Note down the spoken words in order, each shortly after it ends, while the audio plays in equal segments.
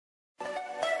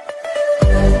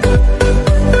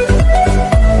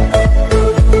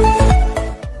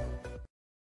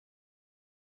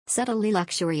subtly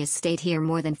luxurious stayed here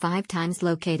more than 5 times.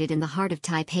 Located in the heart of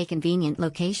Taipei, convenient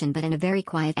location but in a very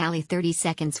quiet alley, 30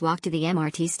 seconds walk to the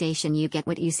MRT station. You get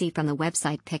what you see from the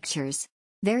website pictures.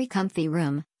 Very comfy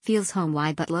room, feels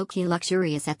home-wide but low-key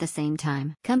luxurious at the same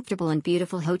time. Comfortable and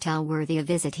beautiful hotel worthy a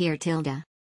visit here.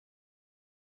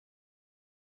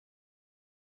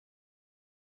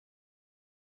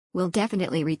 Will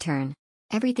definitely return.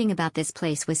 Everything about this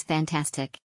place was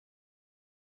fantastic.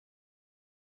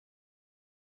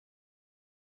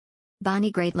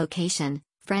 Bonnie, great location,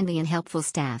 friendly and helpful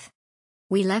staff.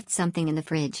 We left something in the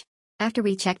fridge. After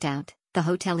we checked out, the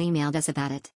hotel emailed us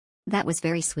about it. That was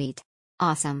very sweet.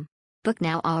 Awesome. Book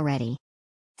now already.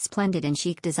 Splendid and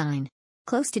chic design.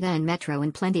 Close to Daan Metro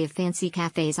and plenty of fancy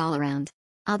cafes all around.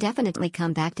 I'll definitely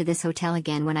come back to this hotel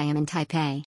again when I am in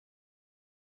Taipei.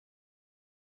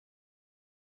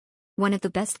 One of the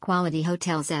best quality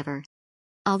hotels ever.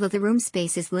 Although the room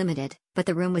space is limited, but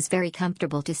the room was very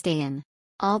comfortable to stay in.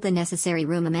 All the necessary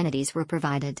room amenities were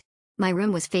provided. My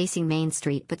room was facing Main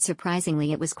Street, but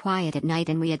surprisingly it was quiet at night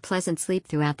and we had pleasant sleep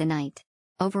throughout the night.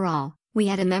 Overall, we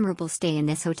had a memorable stay in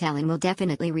this hotel and will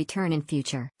definitely return in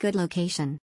future. Good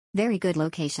location. Very good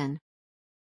location.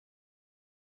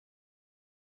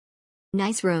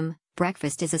 Nice room,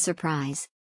 breakfast is a surprise.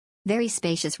 Very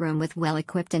spacious room with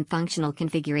well-equipped and functional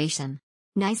configuration.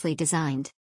 Nicely designed.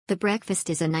 The breakfast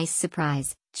is a nice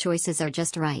surprise, choices are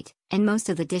just right, and most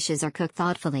of the dishes are cooked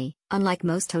thoughtfully, unlike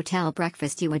most hotel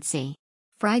breakfast you would see.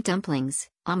 Fried dumplings,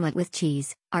 omelette with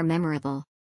cheese, are memorable.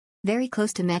 Very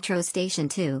close to metro station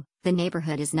too, the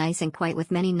neighborhood is nice and quiet with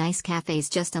many nice cafes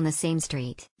just on the same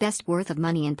street. Best worth of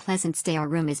money and pleasant stay. Our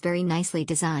room is very nicely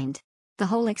designed. The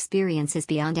whole experience is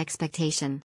beyond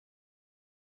expectation.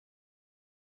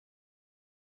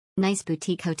 Nice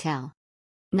boutique hotel.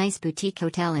 Nice boutique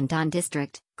hotel in Daan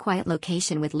District, quiet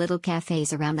location with little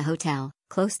cafes around the hotel,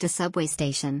 close to subway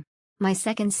station. My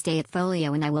second stay at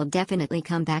Folio and I will definitely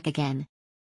come back again.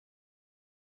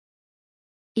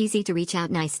 Easy to reach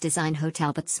out, nice design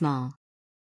hotel but small.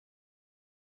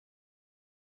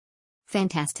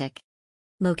 Fantastic.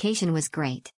 Location was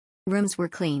great. Rooms were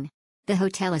clean. The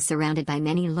hotel is surrounded by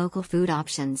many local food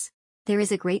options. There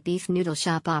is a great beef noodle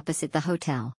shop opposite the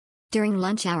hotel. During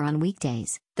lunch hour on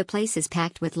weekdays, the place is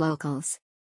packed with locals.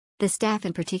 The staff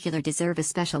in particular deserve a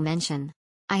special mention.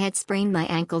 I had sprained my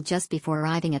ankle just before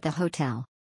arriving at the hotel.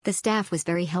 The staff was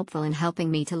very helpful in helping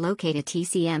me to locate a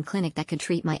TCM clinic that could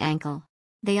treat my ankle.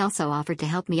 They also offered to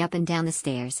help me up and down the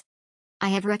stairs. I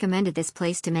have recommended this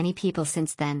place to many people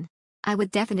since then. I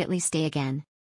would definitely stay again.